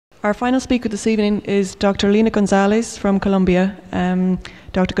Our final speaker this evening is Dr. Lina González from Colombia.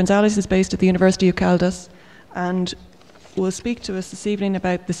 Dr. González is based at the University of Caldas and will speak to us this evening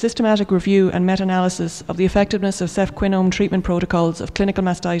about the systematic review and meta-analysis of the effectiveness of cefquinome treatment protocols of clinical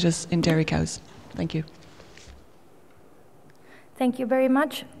mastitis in dairy cows. Thank you. Thank you very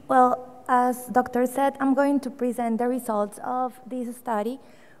much. Well, as Doctor said, I'm going to present the results of this study,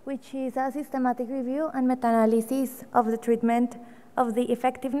 which is a systematic review and meta-analysis of the treatment of the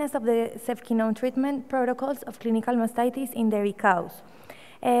effectiveness of the cefquinome treatment protocols of clinical mastitis in dairy cows.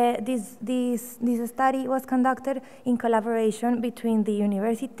 This study was conducted in collaboration between the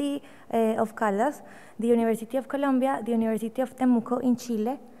University of Caldas, the University of Colombia, the University of Temuco in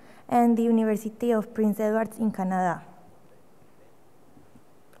Chile, and the University of Prince Edward in Canada.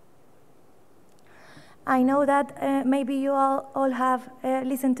 I know that maybe you all have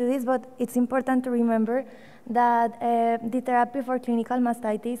listened to this, but it's important to remember that the therapy for clinical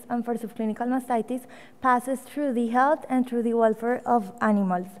mastitis and for subclinical mastitis passes through the health and through the welfare of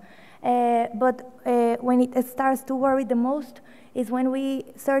animals. But when it starts to worry the most is when we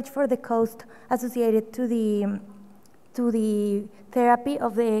search for the cost associated to the therapy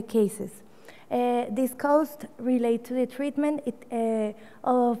of the cases. This cost relates to the treatment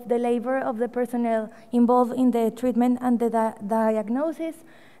of the labor of the personnel involved in the treatment and the diagnosis,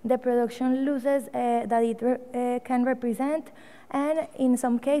 the production losses that it can represent, and in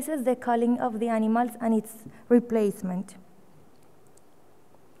some cases, the culling of the animals and its replacement.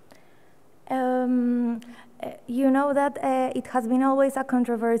 You know that it has been always a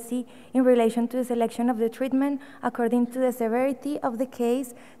controversy in relation to the selection of the treatment according to the severity of the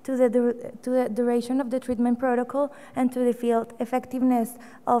case, to the duration of the treatment protocol, and to the field effectiveness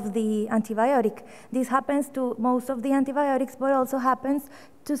of the antibiotic. This happens to most of the antibiotics, but also happens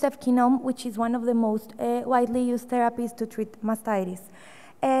to cefquinome, which is one of the most widely used therapies to treat mastitis.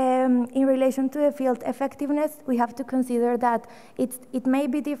 In relation to the field effectiveness, we have to consider that it may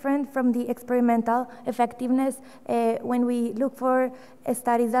be different from the experimental effectiveness when we look for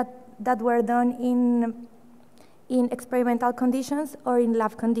studies that were done in experimental conditions or in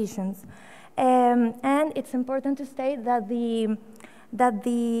lab conditions. And it's important to state that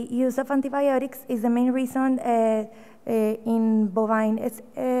the use of antibiotics is the main reason in bovine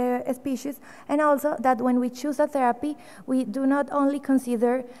species, and also that when we choose a therapy, we do not only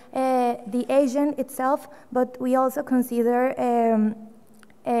consider the agent itself, but we also consider,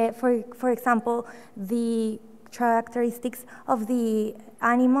 for example, the characteristics of the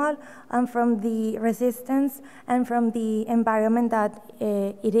animal and from the resistance and from the environment that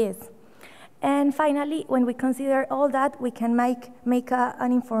it is. And finally, when we consider all that, we can make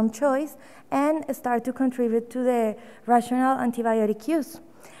an informed choice and start to contribute to the rational antibiotic use.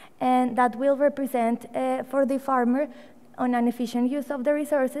 And that will represent for the farmer on an efficient use of the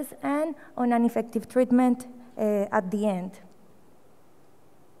resources and on an effective treatment at the end.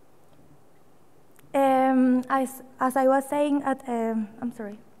 As I was saying at,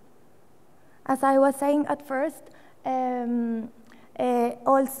 As I was saying at first,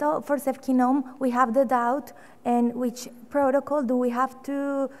 also for cefquinome, we have the doubt in which protocol do we have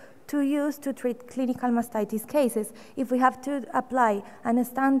to use to treat clinical mastitis cases. If we have to apply a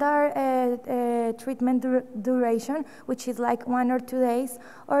standard treatment duration, which is like 1 or 2 days,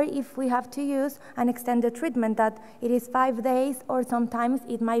 or if we have to use an extended treatment that it is 5 days, or sometimes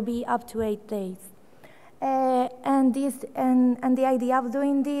it might be up to 8 days. And the idea of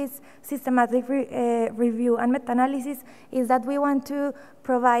doing this systematic review and meta-analysis is that we want to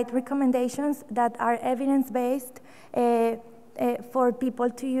provide recommendations that are evidence-based for people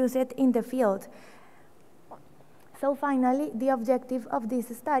to use it in the field. So finally, the objective of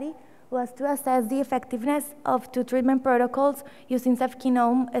this study was to assess the effectiveness of 2 treatment protocols using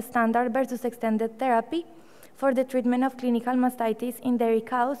cefquinome standard versus extended therapy for the treatment of clinical mastitis in dairy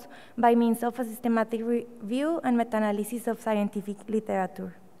cows by means of a systematic review and meta-analysis of scientific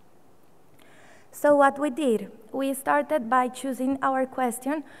literature. So what we did, we started by choosing our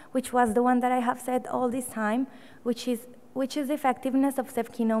question, which was the one that I have said all this time, which is the effectiveness of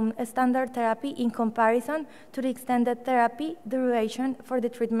cefquinome standard therapy in comparison to the extended therapy duration for the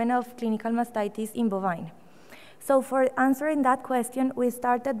treatment of clinical mastitis in bovine. So for answering that question, we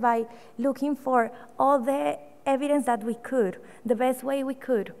started by looking for all the evidence that we could, the best way we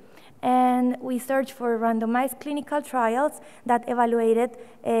could. And we searched for randomized clinical trials that evaluated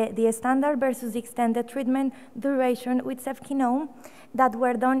the standard versus extended treatment duration with cefquinome that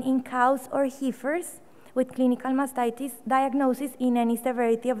were done in cows or heifers with clinical mastitis diagnosis in any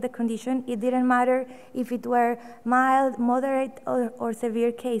severity of the condition. It didn't matter if it were mild, moderate, or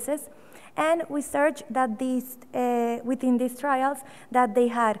severe cases. And we searched that within these trials that they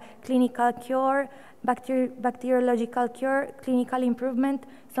had clinical cure, bacteriological cure, clinical improvement,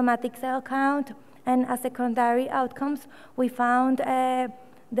 somatic cell count, and as secondary outcomes, we found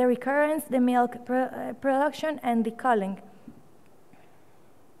the recurrence, the milk production, and the culling.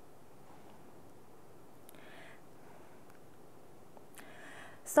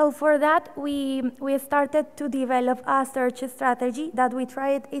 So for that, we started to develop a search strategy that we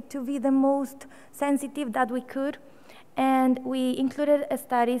tried it to be the most sensitive that we could. And we included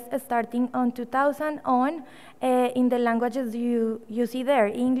studies starting on 2000 on in the languages you see there,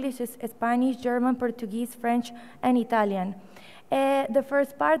 English, Spanish, German, Portuguese, French, and Italian. The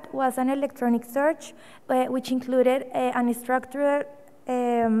first part was an electronic search, which included an structured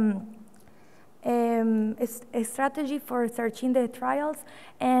a strategy for searching the trials,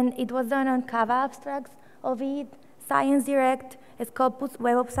 and it was done on CAVA abstracts, Ovid, Science Direct, Scopus,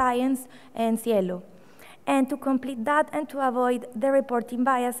 Web of Science, and Cielo. And to complete that and to avoid the reporting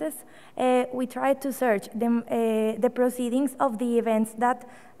biases, we tried to search the proceedings of the events that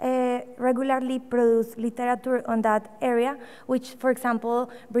regularly produce literature on that area, which, for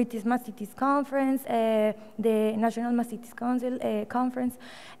example, British Mastitis Conference, the National Mastitis Council Conference,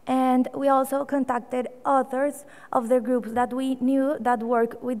 and we also contacted authors of the groups that we knew that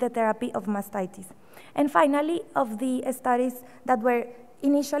work with the therapy of mastitis. And finally, of the studies that were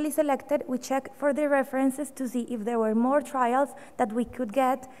initially selected, we checked for the references to see if there were more trials that we could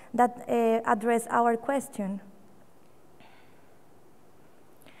get that address our question.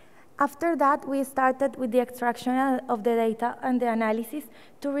 After that, we started with the extraction of the data and the analysis.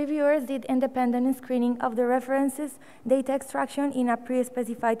 Two reviewers did independent screening of the references, data extraction in a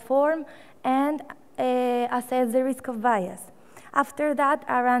pre-specified form, and assess the risk of bias. After that,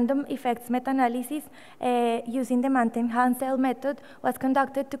 a random effects meta-analysis using the Mantel-Hansel method was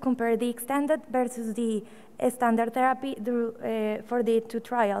conducted to compare the extended versus the standard therapy for the two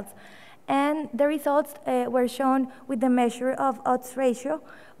trials. And the results were shown with the measure of odds ratio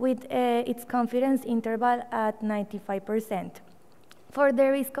with its confidence interval at 95%. For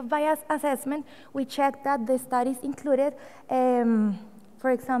the risk of bias assessment, we checked that the studies included, for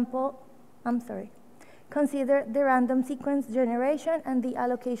example, consider the random sequence generation and the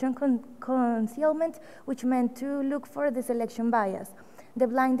allocation concealment, which meant to look for the selection bias, the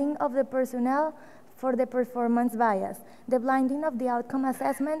blinding of the personnel for the performance bias, the blinding of the outcome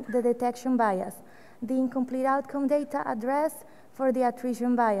assessment, the detection bias, the incomplete outcome data address for the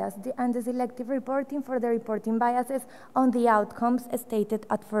attrition bias, and the selective reporting for the reporting biases on the outcomes stated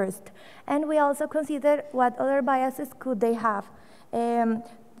at first. And we also considered what other biases could they have.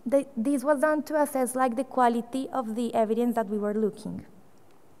 This was done to assess the quality of the evidence that we were looking.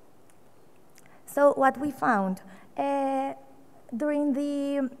 So what we found, I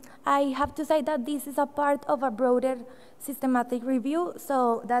have to say that this is a part of a broader systematic review,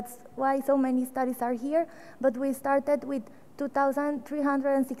 so that's why so many studies are here, but we started with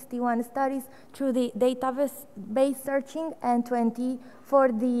 2,361 studies through the database searching and 20 for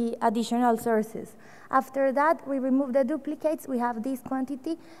the additional sources. After that, we removed the duplicates, we have this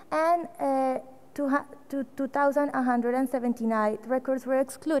quantity, and 2,179 records were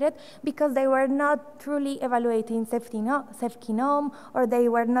excluded because they were not truly evaluating cefquinome, or they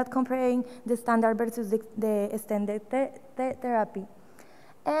were not comparing the standard versus the extended therapy.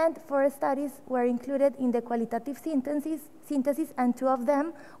 And 4 studies were included in the qualitative synthesis, and 2 of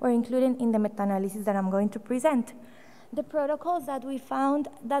them were included in the meta-analysis that I'm going to present. The protocols that we found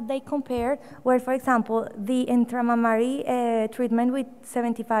that they compared were, for example, the intramammary treatment with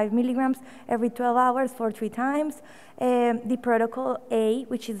 75 milligrams every 12 hours for 3 times, the protocol A,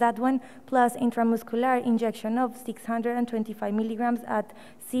 which is that one, plus intramuscular injection of 625 milligrams at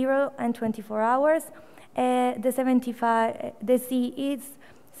 0 and 24 hours. The C is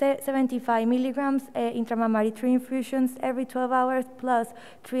 75 milligrams intramammary 3 infusions every 12 hours plus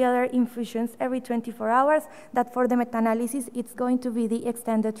 3 other infusions every 24 hours. That for the meta-analysis, it's going to be the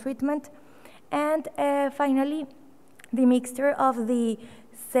extended treatment. And finally, the mixture of the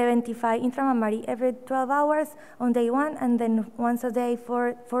 75 intramammary every 12 hours on day 1 and then once a day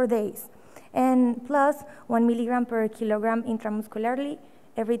for 4 days. And plus 1 milligram per kilogram intramuscularly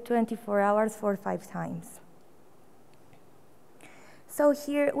every 24 hours for 5 times. So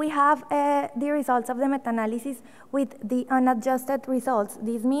here we have the results of the meta-analysis with the unadjusted results.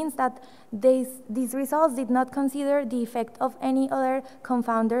 This means that these results did not consider the effect of any other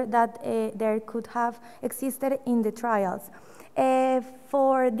confounder that there could have existed in the trials.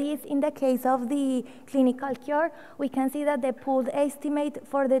 For this, in the case of the clinical cure, we can see that the pooled estimate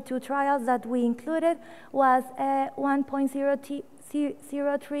for the 2 trials that we included was 1.03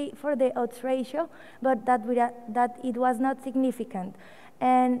 0.03 for the odds ratio, but that it was not significant.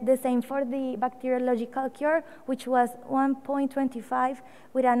 And the same for the bacteriological cure, which was 1.25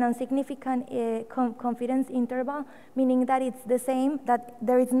 with a non-significant confidence interval, meaning that it's the same, that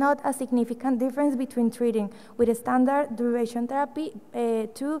there is not a significant difference between treating with a standard duration therapy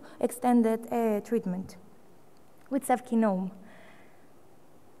to extended treatment with cefquinome.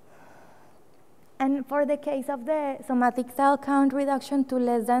 And for the case of the somatic cell count reduction to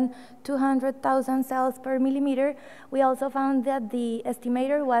less than 200,000 cells per millimeter, we also found that the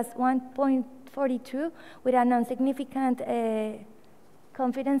estimator was 1.42 with a non-significant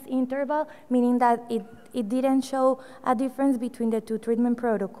confidence interval, meaning that it didn't show a difference between the two treatment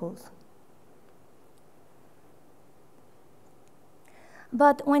protocols.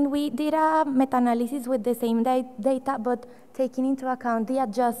 But when we did a meta-analysis with the same data, but taking into account the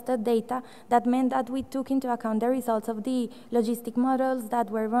adjusted data, that meant that we took into account the results of the logistic models that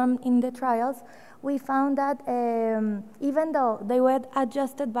were run in the trials, we found that even though they were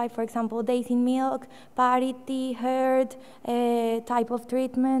adjusted by, for example, days in milk, parity, herd, type of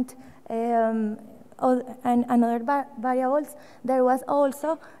treatment, and other variables, there was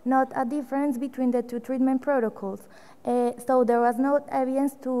also not a difference between the two treatment protocols. So there was no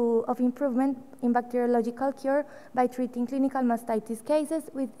evidence of improvement in bacteriological cure by treating clinical mastitis cases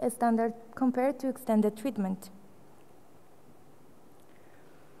with a standard compared to extended treatment.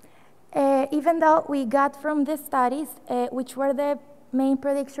 Even though we got from the studies which were the main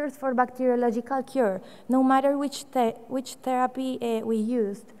predictors for bacteriological cure, no matter which therapy we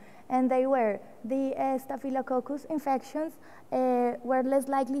used, and they were the Staphylococcus infections were less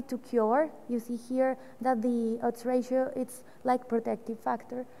likely to cure. You see here that the odds ratio, it's like protective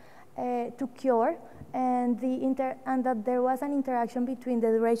factor to cure, and that there was an interaction between the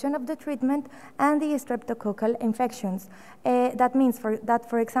duration of the treatment and the streptococcal infections. That means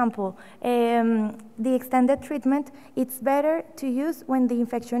for example, the extended treatment, it's better to use when the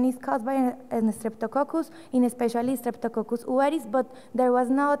infection is caused by a streptococcus, in especially Streptococcus aureus, but there was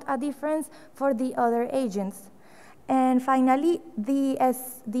not a difference for the other agents. And finally, the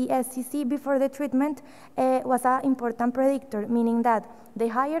SCC before the treatment was an important predictor, meaning that the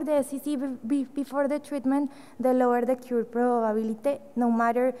higher the SCC before the treatment, the lower the cure probability, no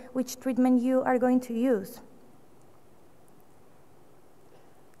matter which treatment you are going to use.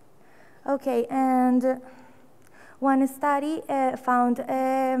 Okay, and one study found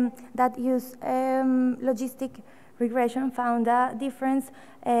that used logistic regression found a difference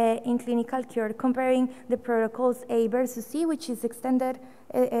in clinical cure comparing the protocols A versus C, which is extended,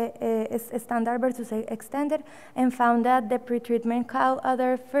 standard versus extended, and found that the pretreatment cow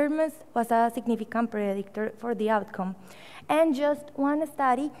udder firmness was a significant predictor for the outcome. And just one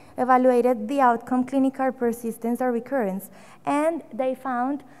study evaluated the outcome clinical persistence or recurrence, and they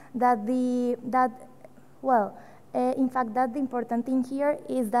found that in fact, that the important thing here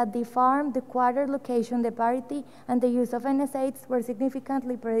is that the farm, the quarter, location, the parity, and the use of NSAIDs were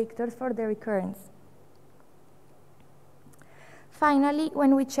significantly predictors for the recurrence. Finally,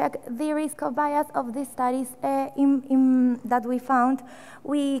 when we check the risk of bias of the studies that we found,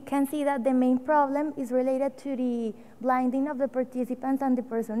 we can see that the main problem is related to the blinding of the participants and the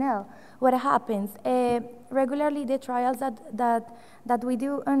personnel. What happens? Regularly, the trials that we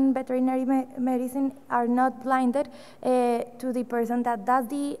do on veterinary medicine are not blinded to the person that does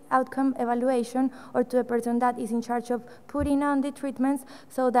the outcome evaluation or to the person that is in charge of putting on the treatments,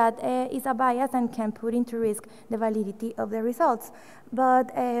 so that is a bias and can put into risk the validity of the results.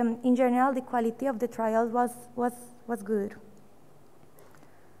 But in general, the quality of the trials was good.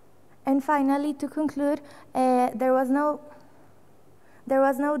 And finally, to conclude, there was no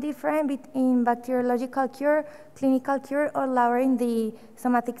difference in bacteriological cure, clinical cure, or lowering the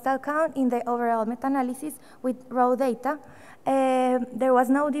somatic cell count in the overall meta-analysis with raw data. There was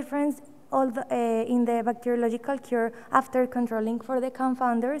no difference in the bacteriological cure after controlling for the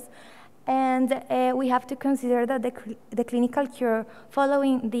confounders. And we have to consider that the clinical cure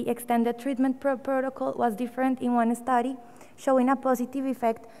following the extended treatment protocol was different in one study, showing a positive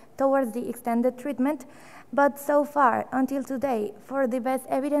effect towards the extended treatment. But so far, until today, for the best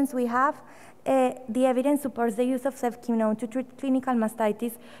evidence we have, the evidence supports the use of cefquinome to treat clinical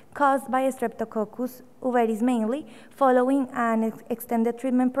mastitis caused by Streptococcus aureus mainly, following an extended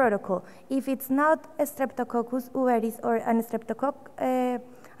treatment protocol. If it's not a Streptococcus aureus or an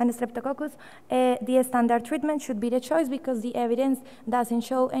Streptococcus, the standard treatment should be the choice, because the evidence doesn't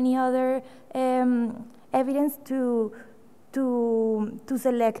show any other evidence to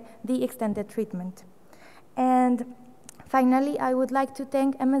select the extended treatment. And finally, I would like to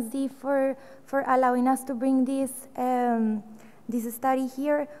thank MSD for allowing us to bring this this study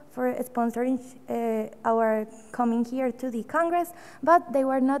here for sponsoring our coming here to the Congress, but they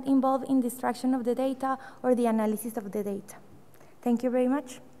were not involved in the extraction of the data or the analysis of the data. Thank you very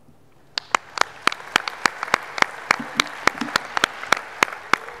much.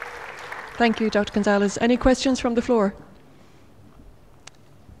 Thank you, Dr. González. Any questions from the floor?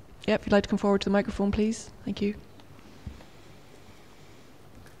 Yeah, if you'd like to come forward to the microphone, please. Thank you.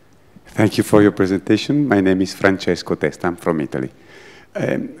 Thank you for your presentation. My name is Francesco Testa. I'm from Italy.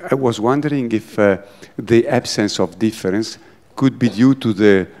 I was wondering if the absence of difference could be due to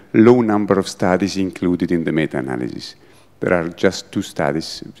the low number of studies included in the meta-analysis. There are just 2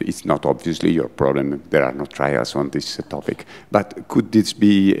 studies. It's not obviously your problem. There are no trials on this topic. But could this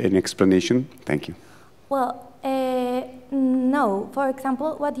be an explanation? Thank you. Well, no. For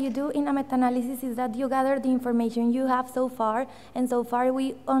example, what you do in a meta-analysis is that you gather the information you have so far, and so far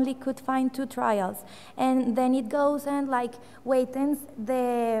we only could find 2 trials. And then it goes and like weights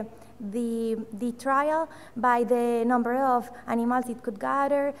the trial by the number of animals it could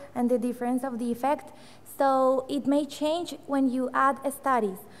gather and the difference of the effect. So it may change when you add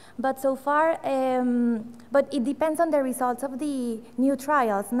studies, but so far, but it depends on the results of the new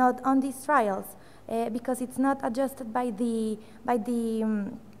trials, not on these trials, because it's not adjusted by the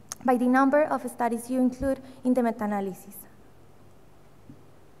number of studies you include in the meta-analysis.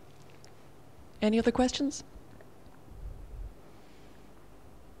 Any other questions?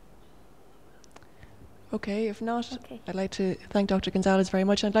 Okay, if not, I'd like to thank Dr. González very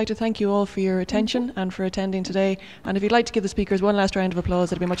much. I'd like to thank you all for your attention and for attending today. And if you'd like to give the speakers one last round of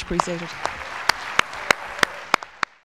applause, it'd be much appreciated.